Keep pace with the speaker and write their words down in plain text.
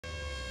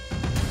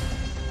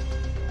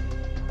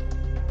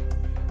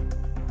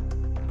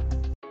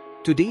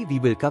Today we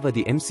will cover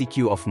the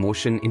MCQ of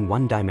motion in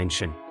one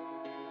dimension.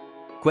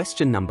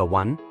 Question number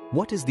 1.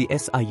 What is the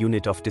SI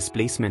unit of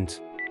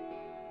displacement?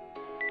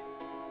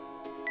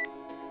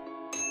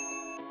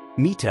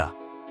 Meter.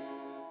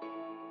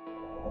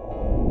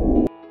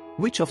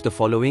 Which of the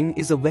following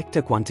is a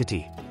vector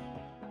quantity?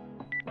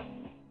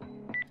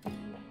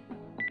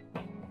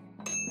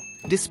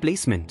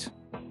 Displacement.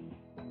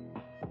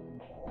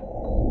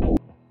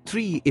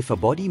 3. If a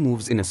body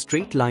moves in a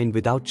straight line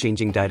without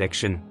changing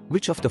direction,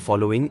 which of the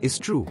following is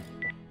true?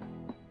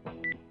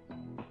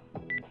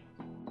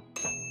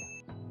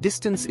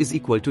 Distance is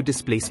equal to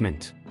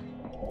displacement.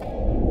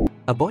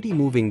 A body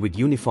moving with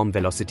uniform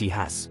velocity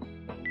has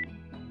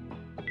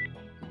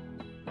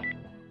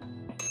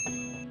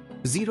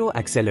 0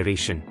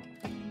 acceleration.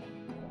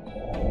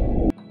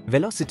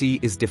 Velocity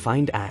is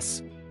defined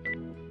as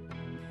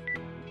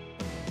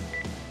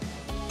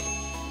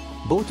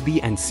both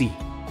B and C.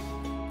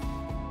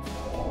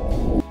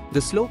 The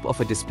slope of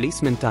a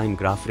displacement time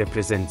graph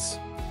represents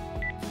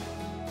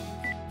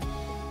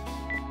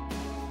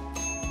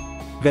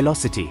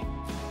velocity.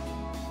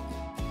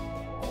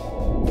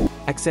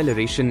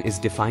 Acceleration is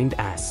defined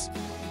as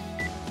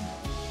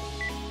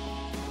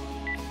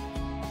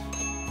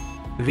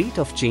rate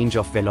of change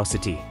of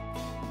velocity.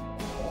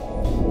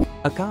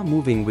 A car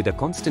moving with a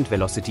constant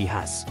velocity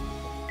has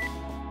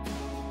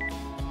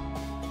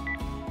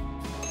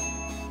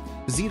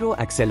 0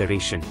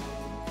 acceleration.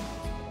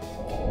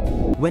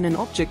 When an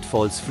object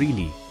falls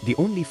freely, the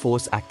only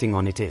force acting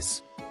on it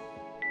is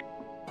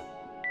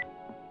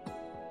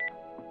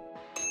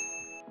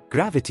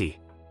gravity.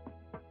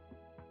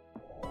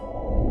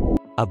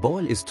 A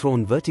ball is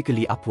thrown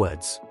vertically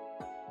upwards.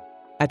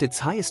 At its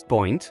highest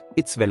point,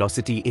 its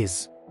velocity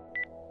is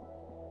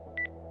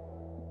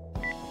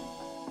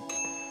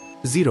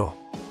 0.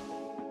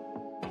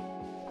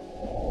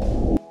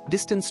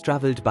 Distance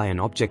traveled by an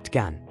object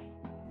can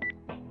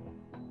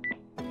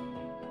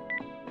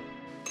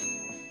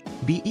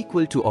be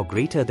equal to or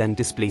greater than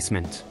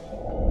displacement.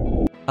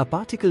 A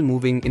particle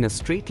moving in a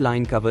straight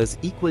line covers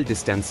equal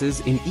distances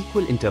in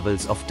equal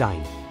intervals of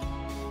time.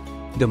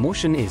 The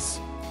motion is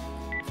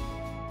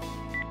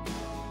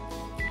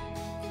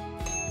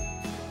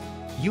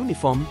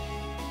uniform.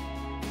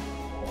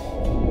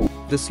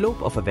 The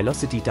slope of a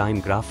velocity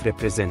time graph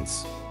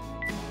represents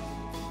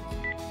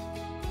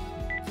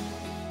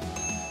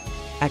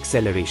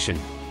acceleration.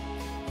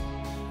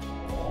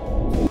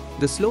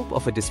 The slope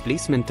of a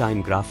displacement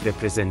time graph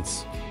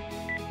represents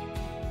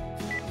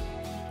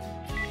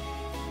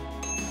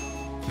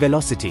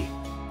velocity.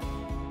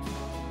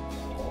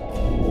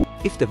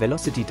 If the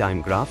velocity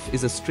time graph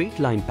is a straight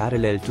line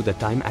parallel to the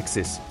time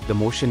axis, the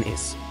motion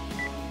is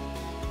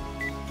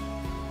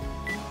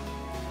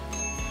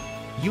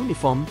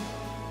uniform.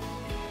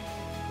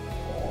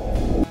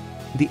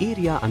 The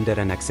area under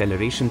an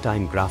acceleration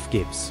time graph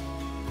gives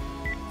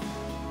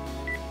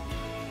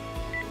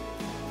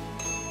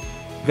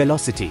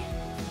velocity.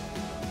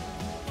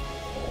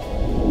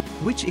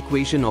 Which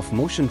equation of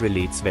motion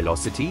relates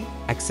velocity,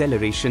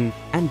 acceleration,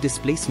 and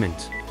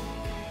displacement?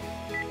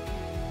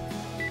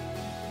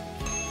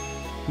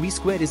 V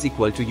square is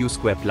equal to U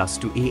square plus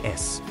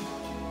 2AS.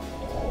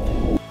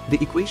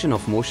 The equation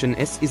of motion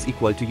S is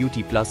equal to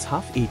UT plus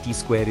half AT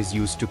square is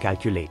used to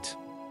calculate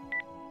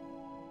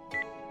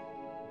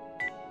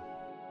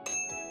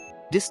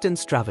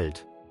distance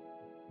traveled.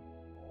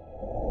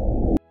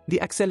 The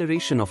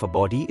acceleration of a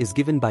body is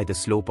given by the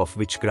slope of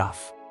which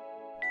graph?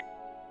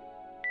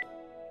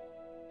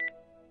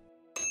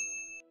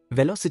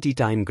 Velocity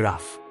time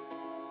graph.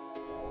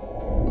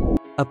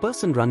 A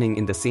person running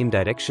in the same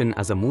direction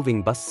as a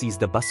moving bus sees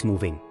the bus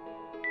moving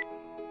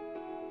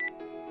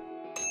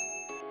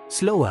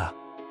slower.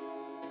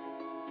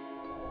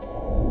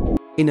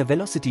 In a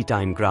velocity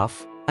time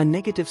graph, a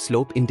negative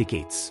slope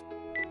indicates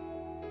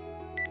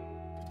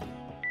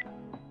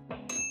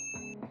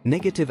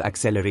negative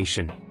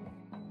acceleration.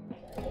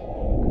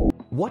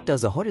 What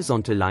does a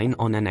horizontal line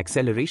on an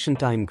acceleration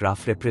time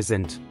graph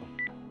represent?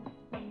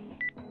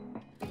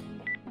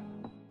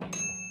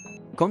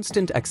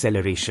 Constant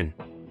acceleration.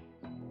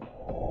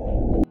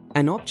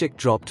 An object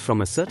dropped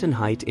from a certain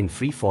height in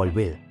free fall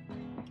will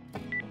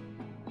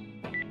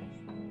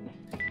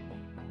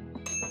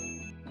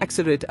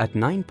accelerate at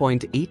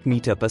 9.8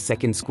 meter per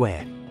second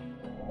square.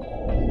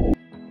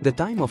 The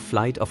time of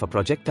flight of a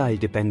projectile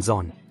depends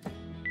on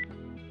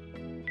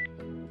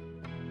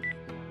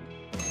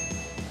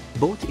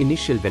both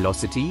initial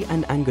velocity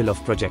and angle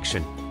of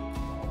projection.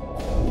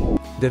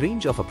 The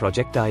range of a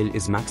projectile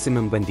is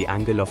maximum when the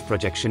angle of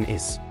projection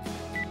is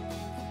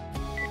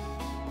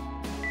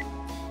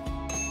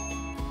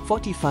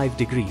 45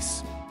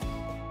 degrees.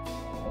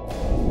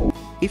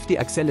 If the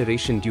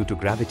acceleration due to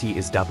gravity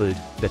is doubled,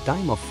 the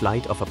time of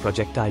flight of a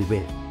projectile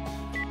will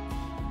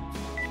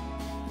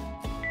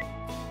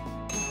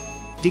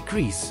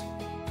decrease.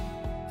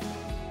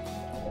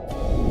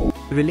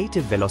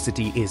 Relative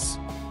velocity is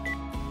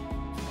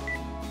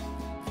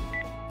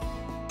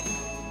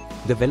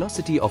the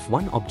velocity of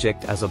one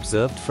object as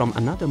observed from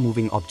another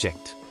moving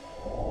object.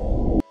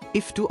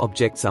 If two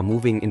objects are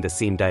moving in the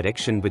same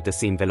direction with the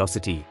same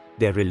velocity,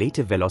 their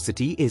relative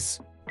velocity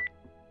is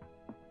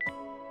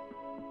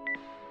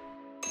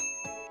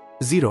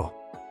 0.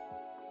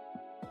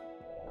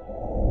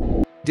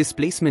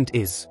 Displacement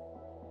is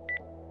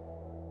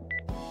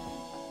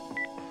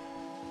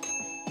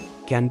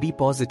can be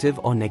positive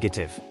or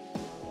negative.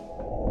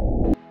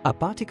 A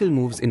particle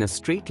moves in a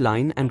straight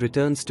line and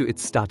returns to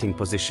its starting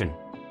position.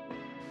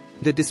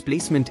 The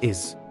displacement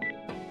is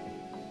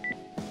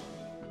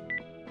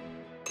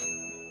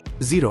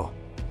 0.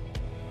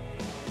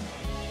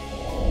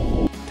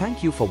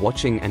 Thank you for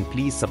watching and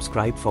please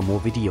subscribe for more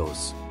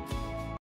videos.